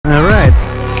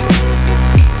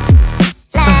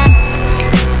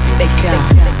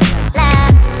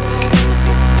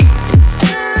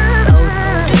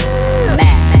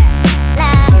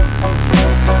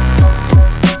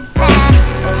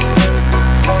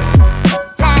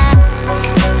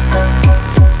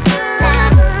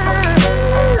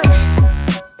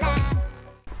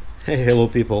Hey, hello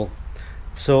people.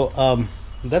 So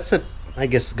that's I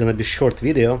guess gonna be short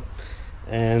video,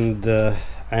 and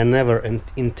I never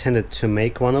intended to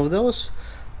make one of those,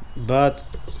 but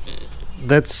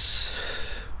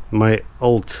that's my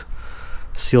old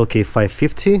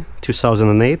CLK-550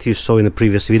 2008. You saw in the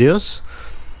previous videos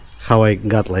how I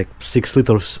got like 6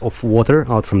 liters of water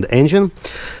out from the engine.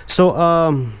 So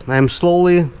I'm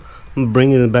slowly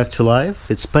bringing it back to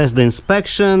life. It's passed the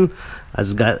inspection. I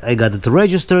got it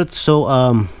registered, so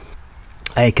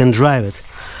I can drive it.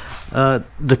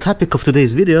 The topic of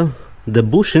today's video: the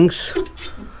bushings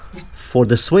for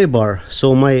the sway bar.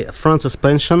 So my front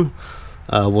suspension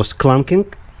was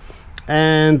clunking,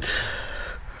 and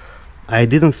I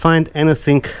didn't find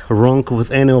anything wrong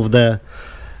with any of the,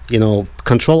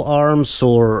 control arms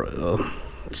or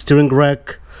steering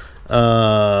rack,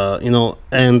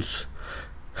 ends.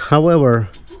 However,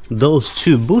 those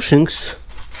two bushings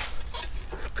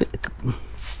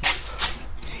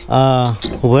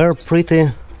were pretty,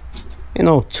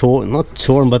 torn, not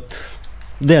torn, but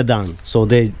they're done, so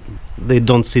they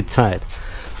don't sit tight.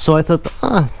 So I thought,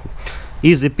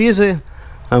 easy peasy,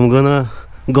 I'm gonna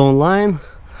go online,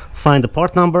 find the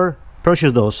part number,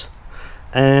 purchase those.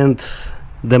 And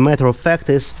the matter of fact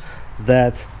is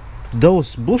that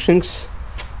those bushings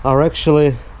are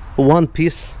actually one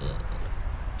piece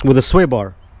with a sway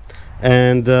bar,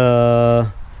 and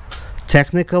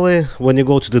technically when you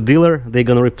go to the dealer, they're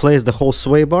gonna replace the whole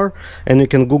sway bar, and you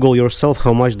can Google yourself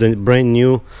how much the brand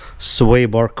new sway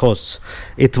bar costs.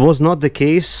 It was not the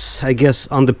case, I guess,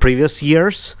 on the previous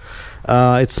years.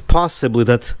 It's possibly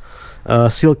that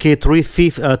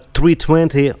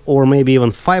CLK-320 or maybe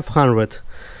even 500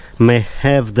 may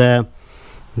have the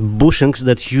bushings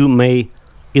that you may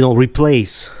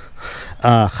replace.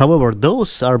 However,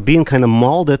 those are being kind of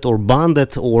molded or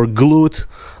bonded or glued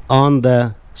on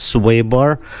the sway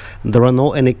bar. There are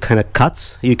no any kind of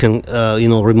cuts. You can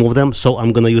remove them. So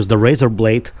I'm gonna use the razor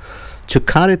blade to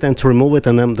cut it and to remove it,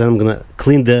 and then I'm gonna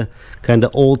clean the kind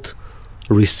of old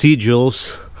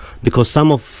residuals, because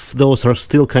some of those are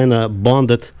still kind of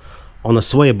bonded on a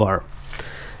sway bar.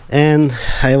 And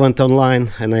I went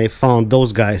online and I found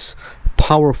those guys,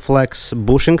 Powerflex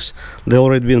bushings. They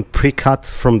already been pre-cut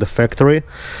from the factory,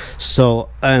 so,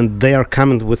 and they are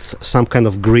coming with some kind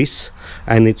of grease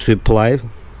I need to apply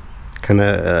kind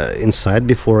of inside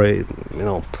before I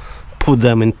put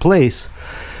them in place.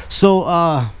 So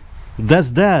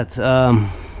that's that.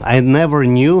 I never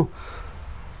knew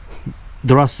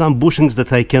there are some bushings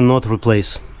that I cannot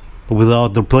replace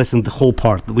without replacing the whole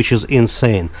part, which is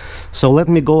insane. So let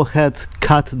me go ahead,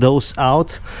 cut those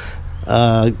out.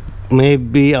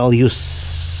 Maybe I'll use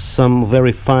some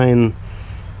very fine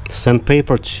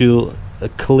sandpaper to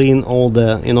clean all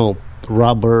the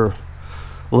rubber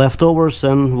leftovers,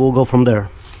 and we'll go from there.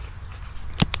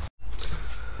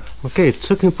 Okay, it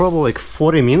took me probably like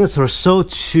 40 minutes or so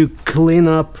to clean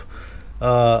up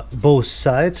both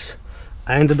sides.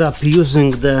 I ended up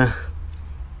using the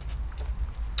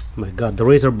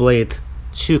razor blade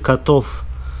to cut off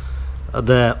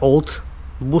the old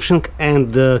bushing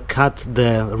and cut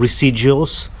the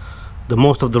residuals,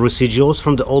 most of the residuals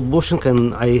from the old bushing,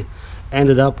 and I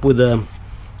ended up with a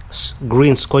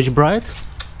green Scotch-Brite.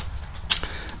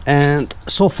 And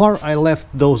so far I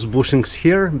left those bushings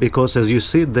here because, as you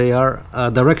see, they are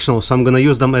directional, so I'm gonna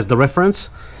use them as the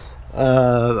reference.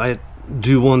 I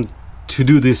do want to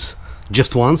do this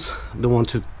just once. I don't want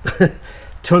to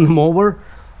turn them over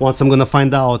once I'm gonna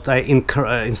find out I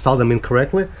installed them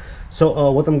incorrectly.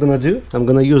 So what I'm gonna do, I'm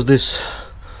gonna use this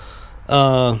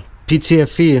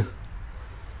PTFE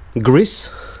grease,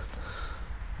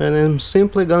 and I'm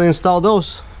simply gonna install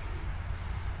those.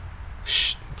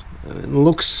 It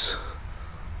looks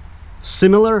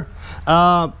similar.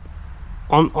 On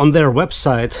their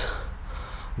website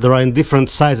there are in different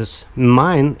sizes.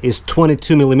 Mine is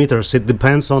 22 millimeters. It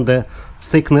depends on the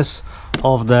thickness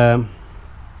of the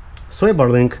sway bar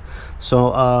link,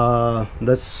 so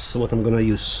that's what I'm gonna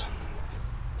use.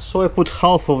 So I put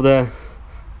half of the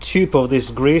tube of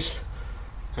this grease,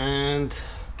 and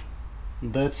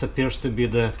that appears to be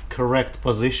the correct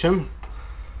position.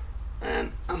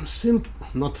 And I'm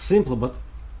not simple, but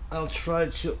I'll try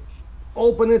to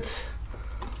open it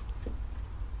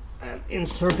and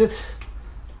insert it,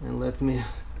 and let me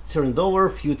turn it over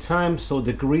a few times so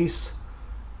the grease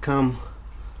come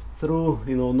through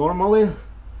normally.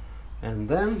 And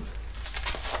then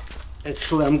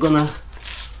actually I'm gonna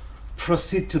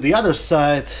proceed to the other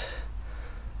side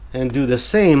and do the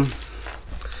same.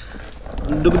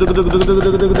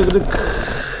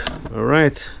 All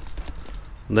right,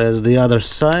 there's the other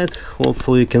side.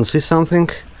 Hopefully you can see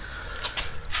something.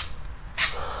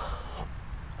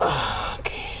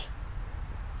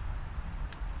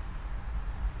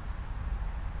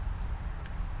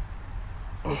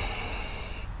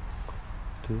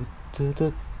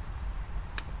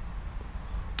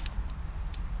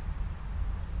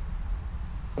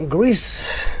 Grease,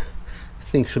 I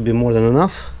think, should be more than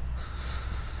enough.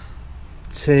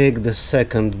 Take the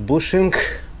second bushing,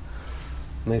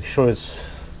 make sure it's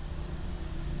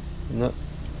in the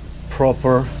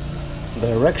proper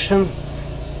direction,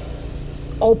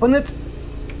 open it,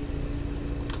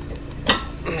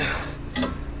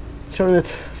 turn it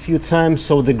a few times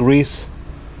so the grease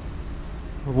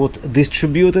would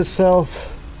distribute itself,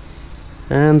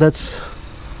 and that's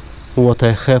what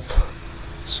I have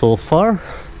so far.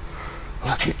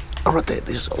 Let me rotate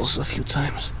this also a few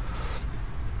times.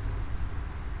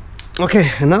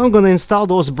 Okay, and now I'm gonna install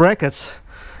those brackets,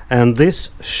 and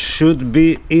this should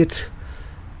be it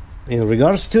in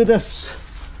regards to this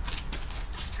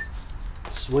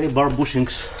sway bar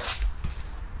bushings.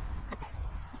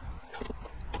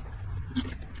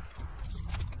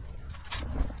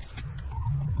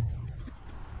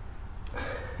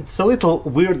 It's a little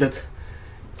weird that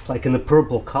it's like in a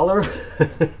purple color.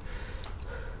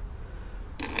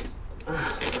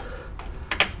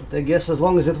 But I guess as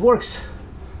long as it works,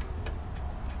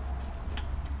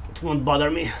 it won't bother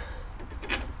me.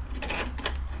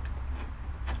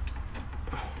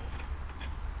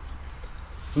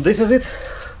 This is it.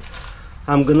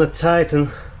 I'm gonna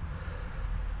tighten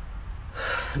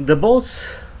the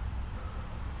bolts,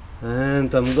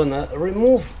 and I'm gonna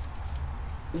remove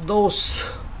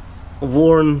those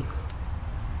worn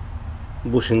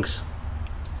bushings.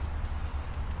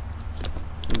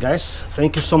 Guys,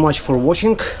 thank you so much for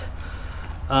watching.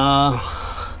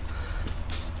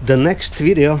 The next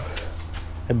video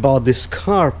about this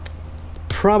car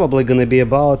probably gonna be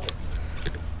about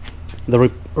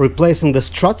the replacing the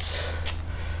struts.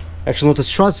 Actually, not the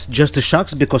struts, just the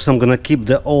shocks, because I'm gonna keep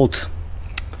the old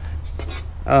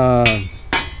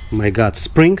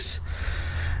springs.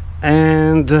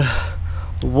 And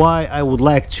why I would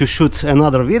like to shoot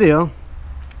another video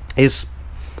is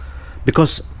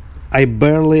because I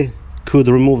barely could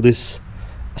remove this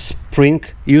spring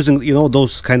using, you know,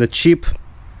 those kind of cheap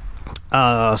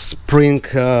spring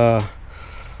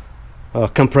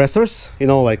compressors, you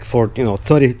know, like for, you know,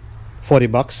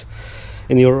 30-40 bucks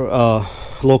in your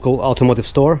local automotive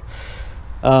store.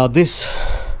 This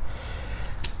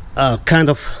kind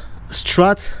of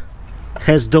strut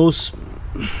has those,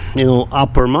 you know,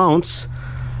 upper mounts,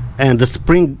 and the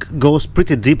spring goes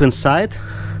pretty deep inside,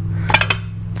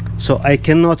 so I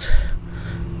cannot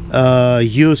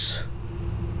use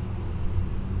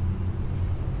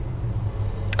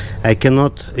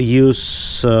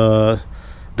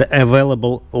the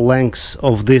available lengths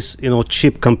of this, you know,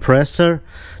 cheap compressor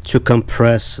to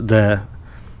compress the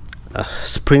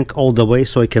spring all the way,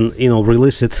 so I can, you know,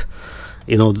 release it,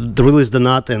 you know, release the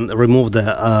nut and remove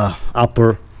the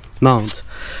upper mount.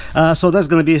 So that's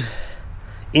gonna be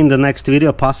in the next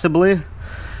video, possibly.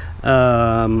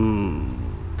 I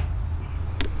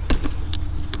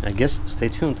guess stay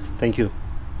tuned. Thank you.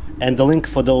 And the link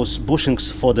for those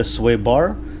bushings for the sway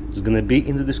bar is gonna be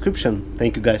in the description.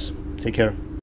 Thank you guys. Take care.